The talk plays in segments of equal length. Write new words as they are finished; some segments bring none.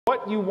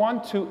what you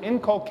want to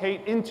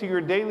inculcate into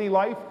your daily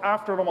life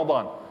after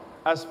Ramadan,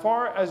 as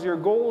far as your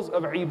goals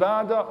of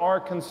ibadah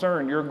are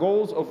concerned, your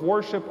goals of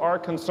worship are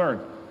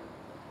concerned.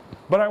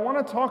 But I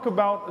want to talk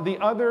about the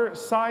other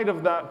side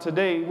of that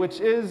today, which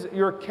is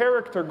your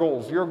character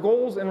goals, your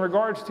goals in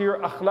regards to your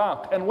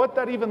akhlaq, and what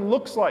that even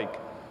looks like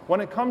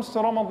when it comes to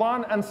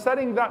Ramadan, and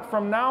setting that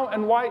from now,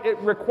 and why it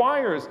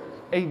requires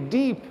a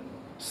deep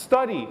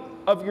study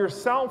of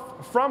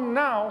yourself from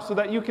now so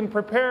that you can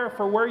prepare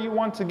for where you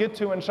want to get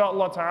to,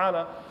 inshaAllah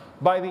ta'ala,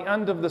 by the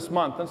end of this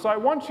month. And so I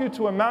want you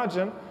to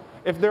imagine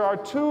if there are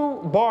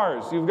two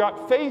bars, you've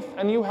got faith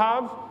and you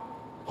have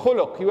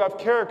khuluq, you have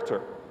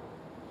character.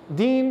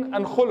 Deen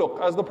and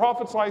khuluq, as the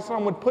Prophet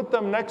ﷺ would put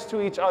them next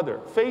to each other,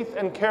 faith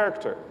and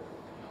character.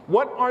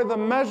 What are the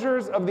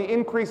measures of the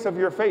increase of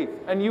your faith?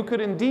 And you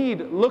could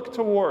indeed look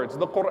towards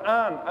the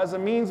Quran as a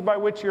means by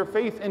which your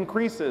faith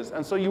increases.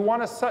 And so you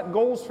want to set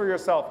goals for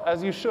yourself,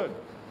 as you should.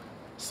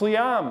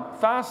 Siyam,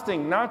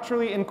 fasting,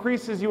 naturally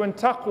increases you in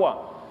taqwa,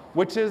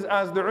 which is,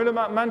 as the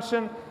ulama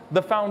mentioned,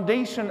 the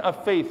foundation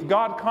of faith,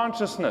 God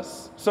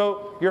consciousness.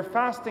 So your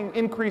fasting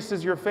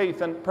increases your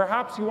faith, and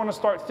perhaps you want to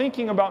start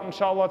thinking about,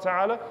 inshallah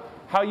ta'ala,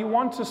 how you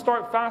want to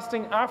start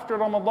fasting after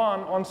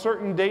Ramadan on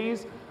certain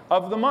days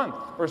of the month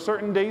or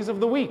certain days of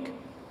the week.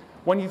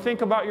 When you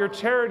think about your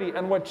charity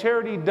and what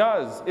charity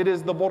does, it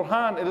is the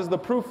burhan, it is the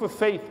proof of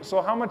faith.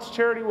 So how much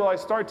charity will I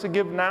start to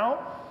give now?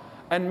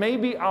 And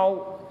maybe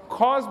I'll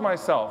cause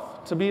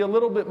myself to be a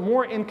little bit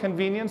more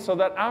inconvenienced so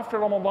that after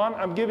Ramadan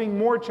I'm giving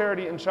more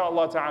charity,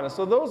 inshaAllah ta'ala.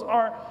 So those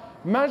are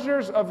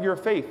measures of your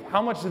faith.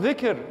 How much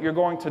dhikr you're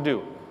going to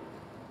do.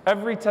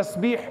 Every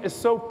tasbih is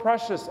so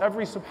precious.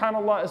 Every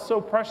subhanallah is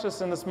so precious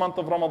in this month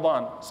of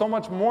Ramadan. So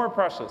much more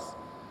precious.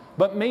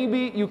 But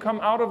maybe you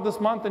come out of this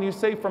month and you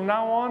say, from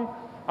now on,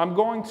 I'm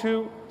going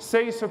to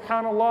say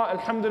subhanallah,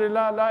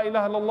 alhamdulillah, la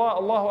ilaha illallah,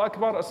 Allahu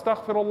akbar,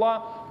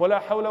 astaghfirullah, wa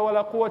la hawla wa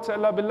la quwwata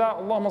illa billah,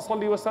 Allahumma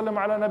salli wa sallam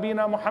ala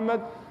nabiyyina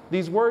Muhammad.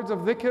 These words of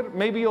dhikr,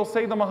 maybe you'll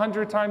say them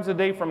 100 times a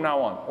day from now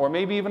on, or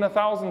maybe even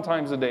 1,000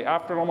 times a day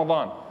after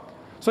Ramadan.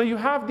 So you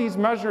have these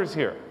measures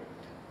here.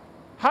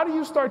 How do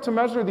you start to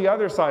measure the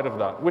other side of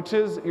that, which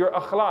is your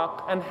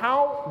akhlaq, and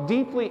how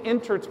deeply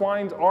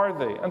intertwined are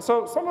they? And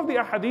so some of the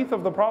ahadith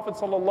of the Prophet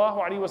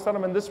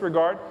ﷺ in this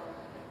regard,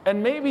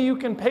 and maybe you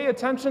can pay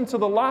attention to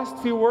the last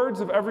few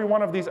words of every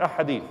one of these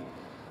ahadith.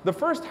 The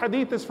first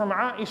hadith is from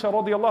Aisha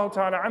radiallahu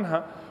ta'ala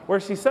anha, where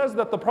she says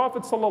that the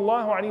Prophet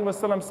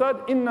ﷺ said,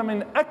 إِنَّ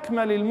مِنْ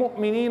أَكْمَلِ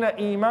الْمُؤْمِنِينَ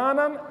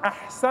إِيمَانًا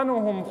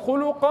أَحْسَنُهُمْ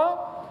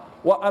خُلُقًا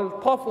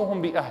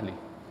وَأَلْطَفُهُمْ بِأَهْلِهِ.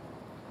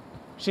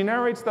 She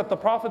narrates that the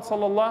Prophet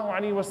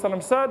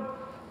ﷺ said,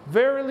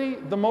 verily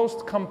the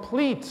most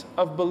complete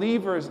of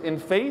believers in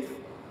faith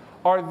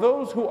are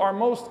those who are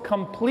most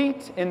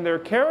complete in their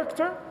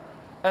character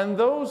and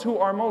those who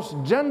are most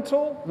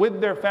gentle with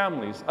their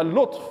families.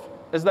 Al-lutf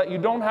is that you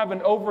don't have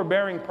an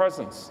overbearing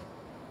presence.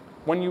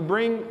 When you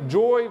bring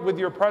joy with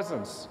your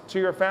presence to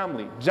your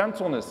family,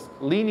 gentleness,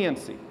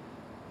 leniency.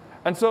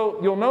 And so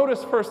you'll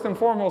notice first and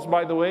foremost,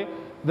 by the way,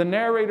 the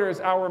narrator is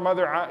our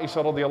mother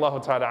Aisha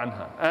radiallahu ta'ala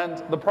anha.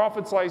 And the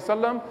Prophet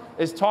ﷺ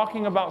is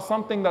talking about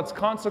something that's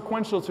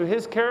consequential to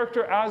his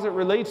character as it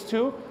relates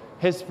to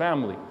his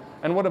family.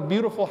 And what a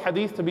beautiful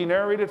hadith to be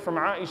narrated from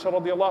Aisha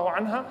radiallahu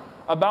anha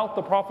about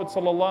the Prophet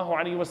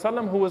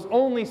ﷺ, who was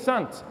only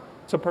sent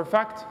to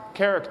perfect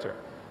character.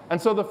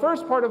 And so the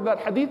first part of that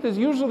hadith is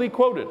usually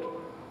quoted.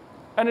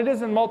 And it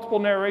is in multiple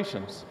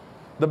narrations.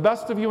 The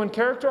best of you in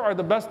character are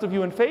the best of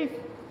you in faith,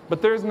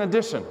 but there's an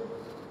addition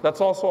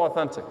that's also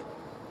authentic.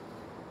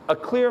 A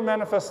clear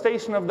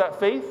manifestation of that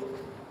faith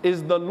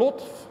is the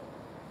lutf,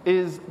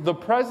 is the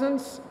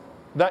presence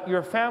that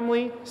your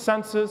family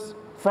senses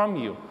from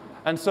you.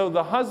 And so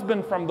the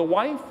husband from the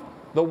wife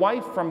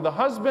from the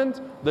husband,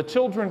 the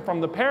children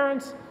from the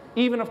parents,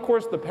 even of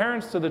course the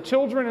parents to the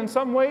children in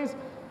some ways.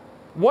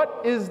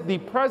 What is the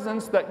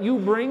presence that you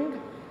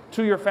bring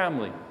to your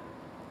family?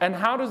 And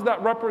how does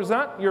that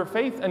represent your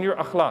faith and your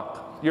akhlaq,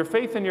 your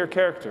faith and your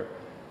character?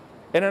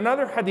 In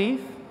another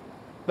hadith,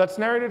 that's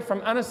narrated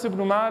from Anas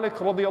ibn Malik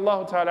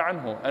radiallahu ta'ala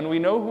anhu. And we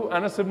know who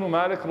Anas ibn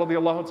Malik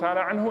radiallahu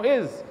ta'ala anhu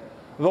is.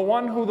 The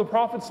one who the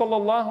Prophet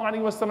sallallahu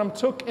alaihi wasallam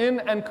took in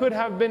and could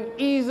have been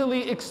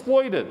easily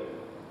exploited.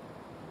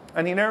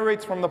 And he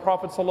narrates from the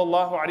Prophet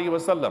sallallahu alaihi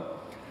wasallam,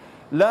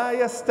 لا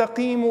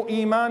يستقيم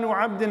إيمان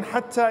عبد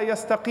حتى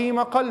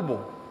يستقيم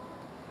قلبه.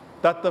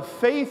 That the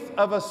faith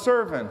of a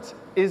servant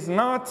is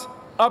not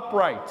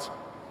upright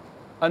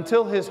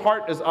until his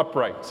heart is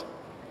upright.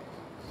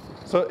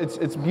 So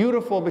it's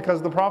beautiful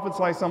because the Prophet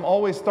ﷺ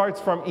always starts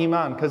from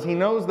Iman, because he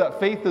knows that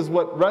faith is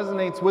what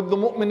resonates with the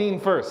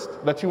mu'mineen first.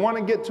 That you want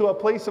to get to a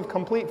place of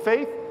complete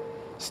faith,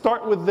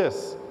 start with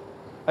this.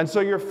 And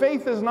so your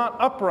faith is not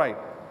upright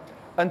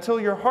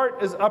until your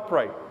heart is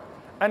upright.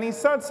 And he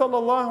said,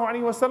 sallallahu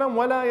alaihi wasallam,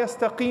 وَلَا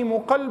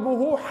يَسْتَقِيمُ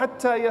قَلْبُهُ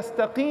حَتَّى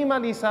يَسْتَقِيمَ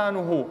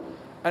لِسَانُهُ.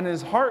 And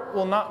his heart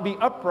will not be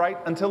upright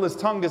until his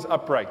tongue is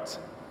upright.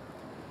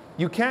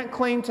 You can't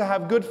claim to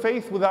have good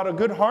faith without a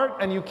good heart,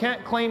 and you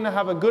can't claim to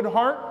have a good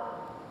heart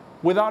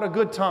without a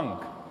good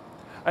tongue.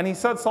 And he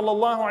said,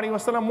 sallallahu alayhi wa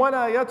sallam,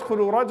 وَلَا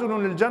يَدْخُلُ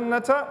رَجُلٌ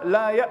الْجَنَّةَ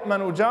لَا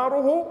يَأْمَنُ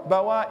جَارُهُ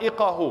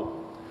بَوَائِقَهُ.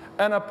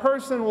 And a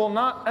person will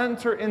not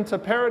enter into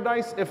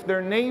paradise if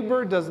their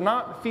neighbor does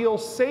not feel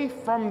safe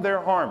from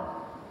their harm.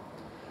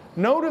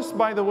 Notice,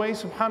 by the way,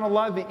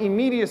 subhanAllah, the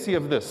immediacy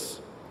of this.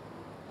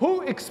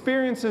 Who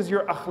experiences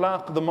your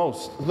akhlaq the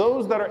most?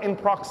 Those that are in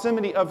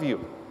proximity of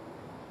you.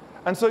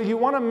 And so you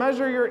want to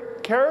measure your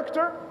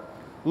character?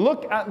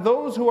 Look at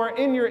those who are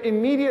in your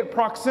immediate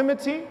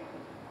proximity,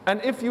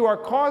 and if you are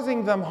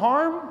causing them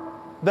harm,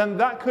 then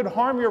that could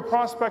harm your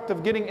prospect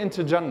of getting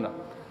into Jannah.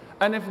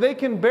 And if they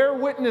can bear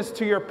witness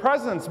to your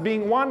presence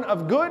being one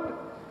of good,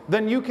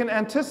 then you can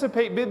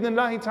anticipate,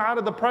 bidnillahi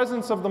ta'ala, the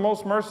presence of the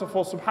most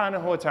merciful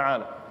subhanahu wa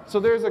ta'ala. So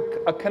there's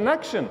a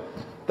connection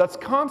that's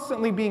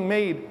constantly being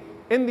made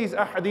in these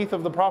ahadith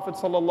of the Prophet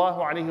sallallahu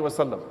alaihi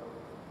wasallam.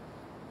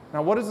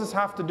 Now, what does this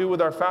have to do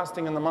with our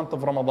fasting in the month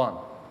of Ramadan?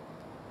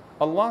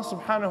 Allah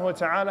subhanahu wa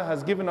ta'ala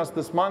has given us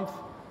this month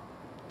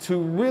to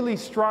really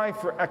strive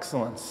for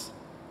excellence,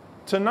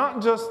 to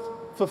not just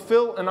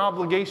fulfill an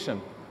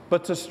obligation,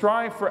 but to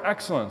strive for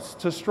excellence,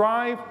 to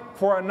strive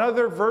for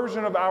another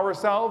version of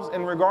ourselves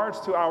in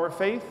regards to our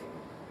faith,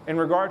 in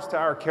regards to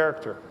our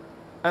character.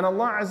 And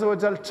Allah Azza wa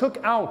Jal took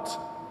out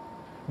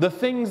the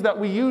things that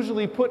we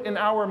usually put in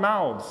our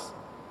mouths,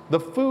 the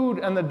food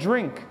and the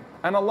drink,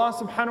 and Allah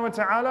subhanahu wa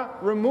ta'ala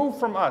removed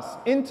from us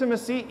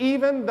intimacy,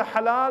 even the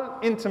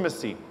halal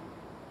intimacy,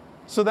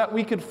 so that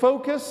we could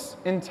focus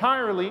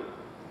entirely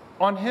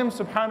on Him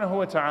subhanahu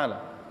wa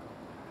ta'ala.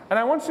 And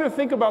I want you to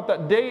think about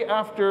that day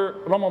after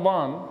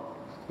Ramadan,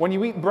 when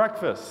you eat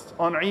breakfast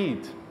on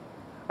Eid,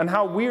 and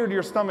how weird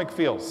your stomach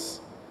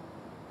feels.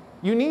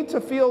 You need to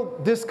feel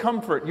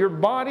discomfort. Your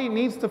body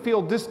needs to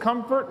feel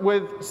discomfort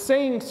with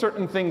saying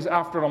certain things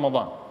after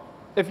Ramadan.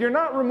 If you're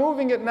not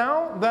removing it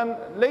now, then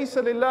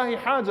laysa lillahi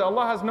haja.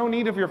 Allah has no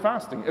need of your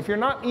fasting. If you're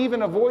not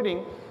even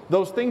avoiding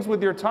those things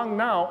with your tongue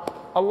now,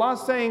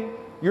 Allah's saying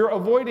you're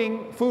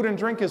avoiding food and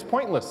drink is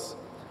pointless.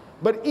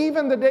 But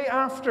even the day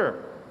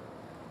after,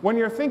 when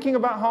you're thinking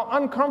about how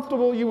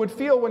uncomfortable you would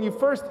feel when you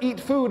first eat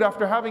food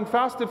after having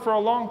fasted for a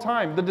long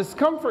time, the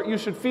discomfort you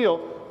should feel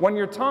when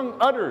your tongue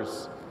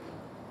utters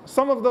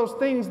some of those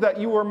things that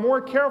you were more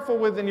careful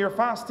with in your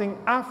fasting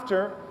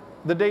after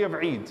the day of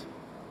Eid,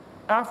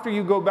 after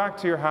you go back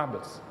to your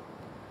habits.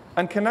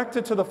 And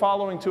connected to the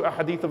following two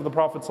ahadith of the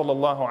Prophet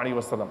sallallahu alaihi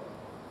wasallam.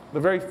 The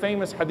very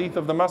famous hadith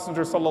of the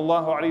Messenger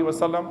sallallahu alaihi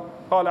wasallam,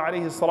 قال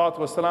عليه الصلاة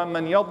والسلام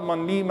من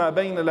يضمن لي ما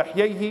بين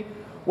لحييه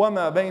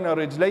وما بين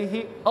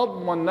رجليه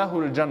أضمن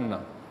له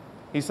الجنة.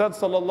 He said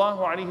sallallahu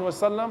alaihi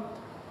wasallam,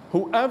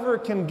 whoever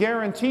can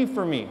guarantee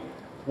for me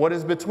what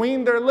is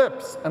between their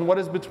lips and what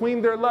is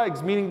between their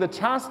legs, meaning the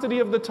chastity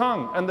of the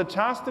tongue and the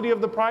chastity of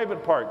the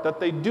private part, that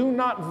they do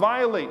not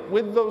violate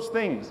with those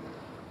things,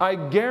 I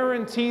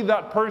guarantee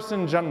that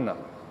person Jannah.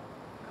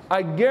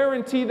 I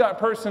guarantee that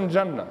person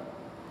Jannah.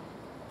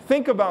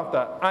 Think about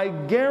that. I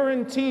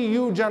guarantee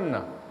you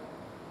Jannah.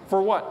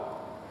 For what?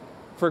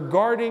 For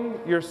guarding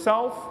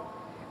yourself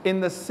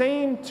in the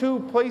same two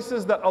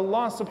places that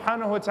Allah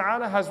subhanahu wa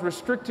ta'ala has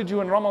restricted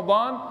you in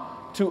Ramadan,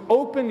 to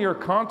open your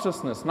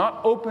consciousness,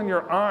 not open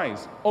your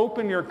eyes,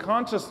 open your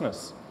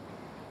consciousness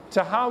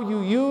to how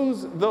you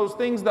use those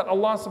things that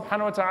Allah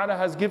subhanahu wa ta'ala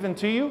has given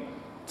to you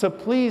to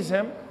please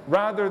Him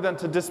rather than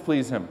to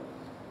displease Him.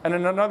 And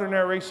in another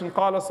narration,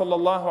 قال صلى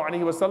الله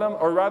عليه وسلم,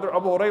 or rather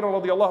Abu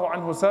Hurairah radiallahu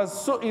anhu says,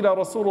 سئل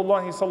رسول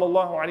الله صلى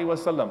الله عليه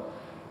وسلم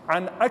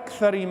عن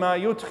أكثر ما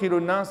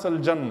يدخل الناس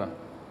الجنة.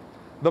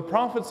 The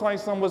Prophet صلى الله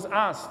عليه وسلم was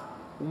asked,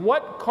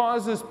 what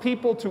causes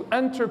people to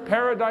enter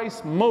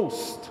paradise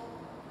most?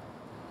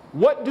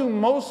 What do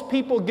most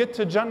people get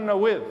to Jannah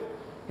with?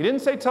 He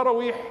didn't say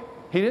Taraweeh.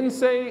 He didn't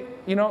say,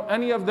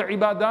 any of the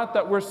ibadat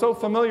that we're so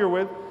familiar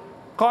with.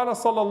 قال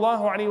صلى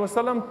الله عليه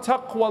وسلم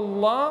تقوى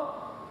الله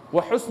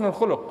وحسن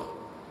الخلق.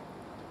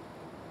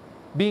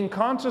 Being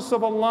conscious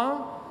of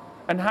Allah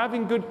and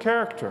having good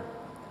character.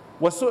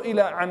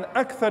 وسئل عن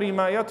أكثر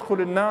ما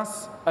يدخل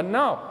الناس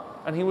النار.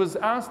 And he was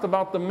asked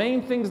about the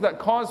main things that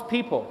cause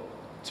people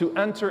to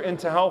enter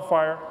into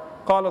hellfire.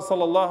 قال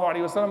صلى الله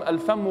عليه وسلم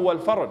الفم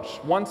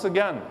والفرج. Once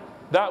again,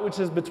 that which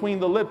is between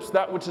the lips,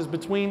 that which is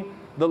between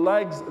the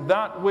legs,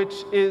 that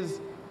which is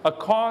a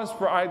cause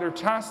for either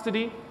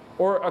chastity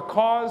or a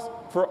cause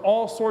for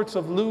all sorts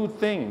of lewd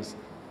things.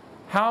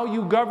 How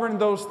you govern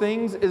those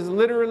things is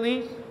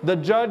literally the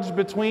judge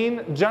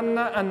between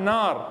Jannah and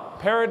Nar,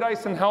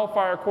 paradise and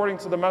hellfire, according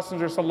to the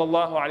Messenger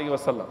sallallahu alaihi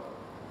wasallam.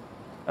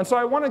 And so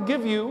I want to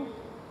give you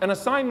an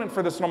assignment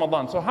for this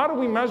Ramadan. So how do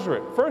we measure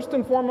it? First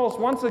and foremost,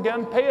 once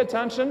again, pay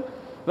attention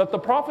that the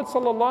Prophet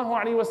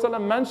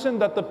ﷺ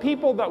mentioned that the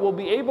people that will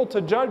be able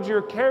to judge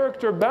your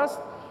character best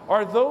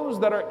are those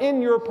that are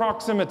in your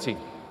proximity.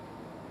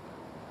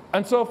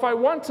 And so if I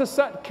want to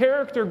set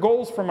character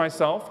goals for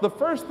myself, the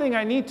first thing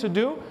I need to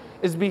do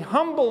is be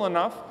humble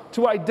enough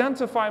to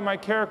identify my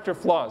character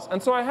flaws.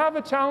 And so I have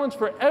a challenge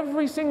for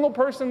every single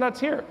person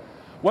that's here.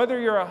 Whether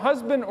you're a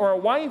husband or a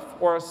wife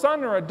or a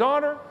son or a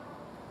daughter,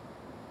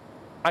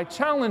 I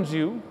challenge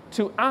you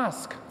to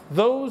ask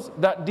those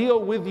that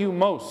deal with you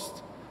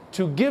most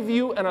to give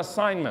you an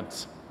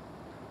assignment.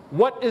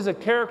 What is a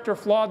character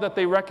flaw that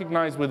they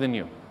recognize within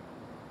you?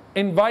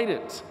 Invite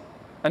it.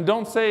 And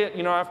don't say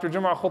it, after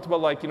Jum'ah khutbah,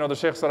 like, the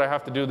Shaykh said I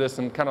have to do this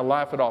and kind of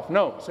laugh it off.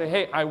 No, say,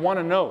 hey, I want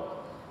to know.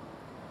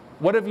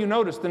 What have you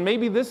noticed? And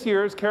maybe this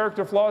year's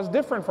character flaw is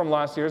different from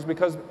last year's,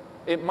 because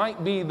it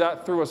might be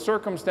that through a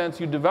circumstance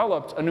you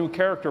developed a new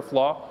character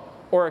flaw,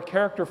 or a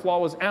character flaw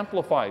was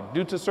amplified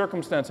due to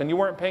circumstance and you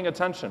weren't paying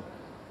attention.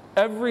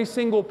 Every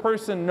single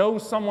person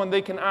knows someone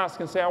they can ask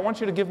and say, I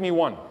want you to give me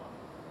one.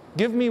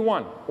 Give me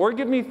one, or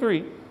give me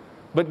three,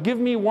 but give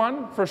me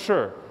one for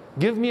sure.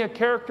 Give me a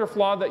character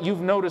flaw that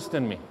you've noticed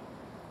in me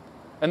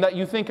and that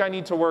you think I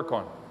need to work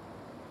on.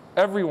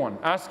 Everyone,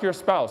 ask your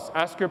spouse,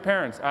 ask your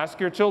parents, ask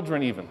your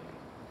children even.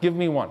 Give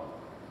me one.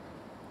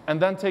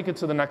 And then take it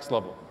to the next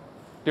level.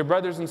 Dear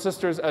brothers and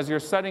sisters, as you're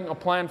setting a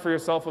plan for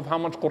yourself of how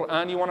much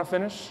Quran you want to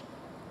finish,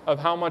 of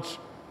how much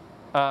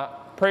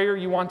prayer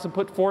you want to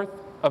put forth,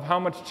 of how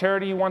much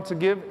charity you want to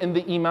give in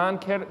the Iman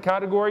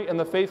category, in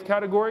the faith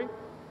category,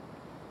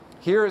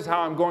 here is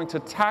how I'm going to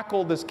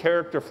tackle this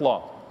character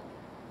flaw,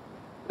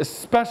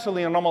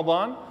 especially in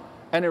Ramadan,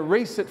 and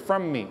erase it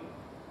from me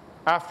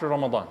after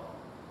Ramadan.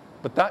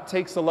 But that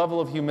takes a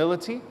level of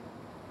humility,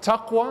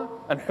 taqwa,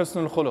 and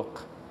husnul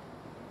khuluq.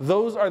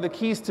 Those are the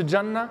keys to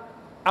Jannah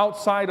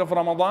outside of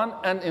Ramadan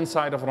and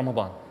inside of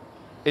Ramadan.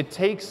 It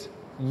takes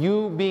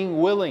you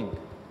being willing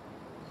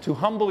to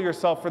humble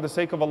yourself for the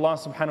sake of Allah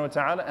subhanahu wa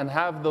ta'ala and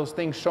have those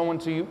things shown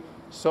to you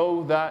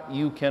so that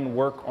you can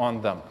work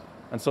on them.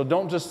 And so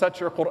don't just set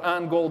your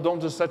Quran goal,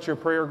 don't just set your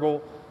prayer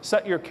goal,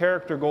 set your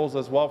character goals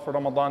as well for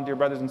Ramadan, dear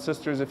brothers and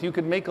sisters. If you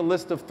could make a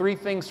list of 3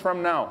 things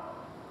from now,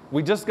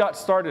 we just got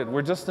started,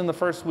 we're just in the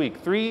first week.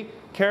 3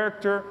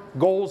 character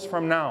goals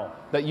from now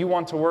that you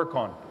want to work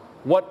on.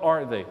 What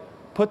are they?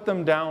 Put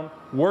them down,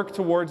 work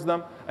towards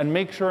them, and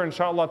make sure,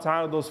 inshallah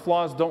ta'ala, those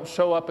flaws don't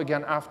show up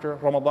again after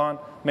Ramadan.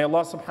 May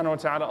Allah subhanahu wa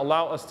ta'ala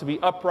allow us to be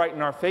upright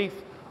in our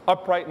faith,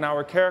 upright in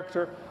our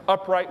character,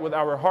 upright with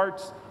our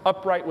hearts,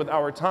 upright with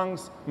our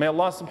tongues. May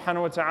Allah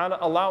subhanahu wa ta'ala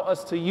allow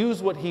us to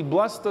use what He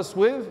blessed us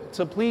with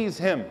to please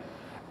Him.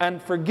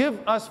 And forgive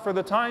us for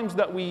the times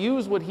that we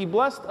use what He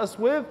blessed us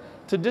with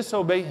to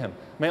disobey Him.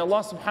 May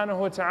Allah subhanahu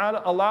wa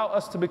ta'ala allow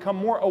us to become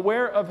more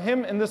aware of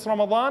Him in this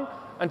Ramadan,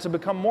 and to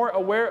become more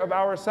aware of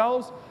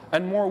ourselves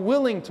and more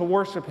willing to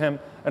worship Him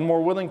and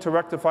more willing to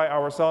rectify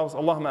ourselves.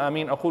 Allahumma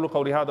ameen. أقول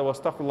قولي هذا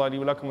واستغفر الله لي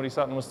ولكم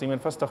ولسائر المسلمين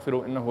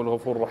فاستغفروا إنه هو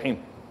الغفور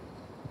الرحيم.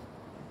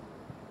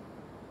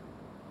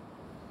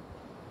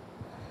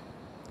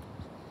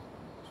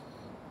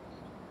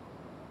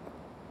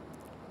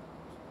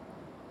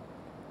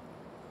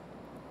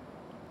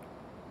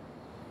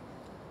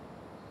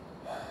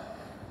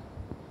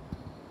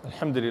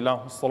 الحمد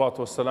لله والصلاة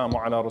والسلام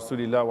على رسول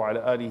الله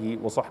وعلى آله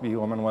وصحبه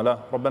ومن والاه.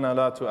 ربنا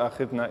لا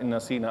تؤاخذنا إن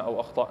نسينا أو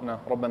أخطأنا.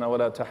 ربنا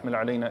ولا تحمل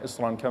علينا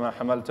إصرا كما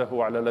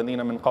حملته على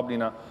الذين من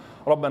قبلنا.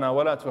 ربنا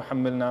ولا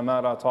تحملنا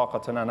ما لا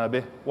طاقة لنا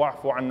به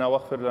واعف عنا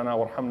واغفر لنا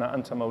وارحمنا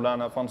أنت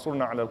مولانا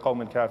فانصرنا على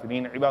القوم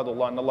الكافرين. عباد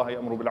الله إن الله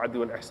يأمر بالعدل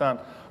والإحسان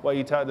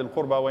وإيتاء ذي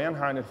القربى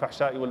وينهى عن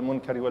الفحشاء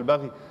والمنكر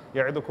والبغي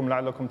يعظكم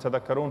لعلكم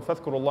تذكرون.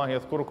 فاذكروا الله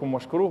يذكركم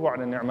واشكروه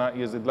على النعماء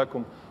يزد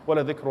لكم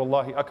ولذكر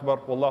الله أكبر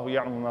والله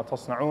يعلم ما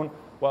تصنعون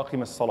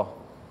وأقم الصلاة.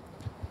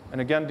 And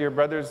again, dear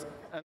brothers,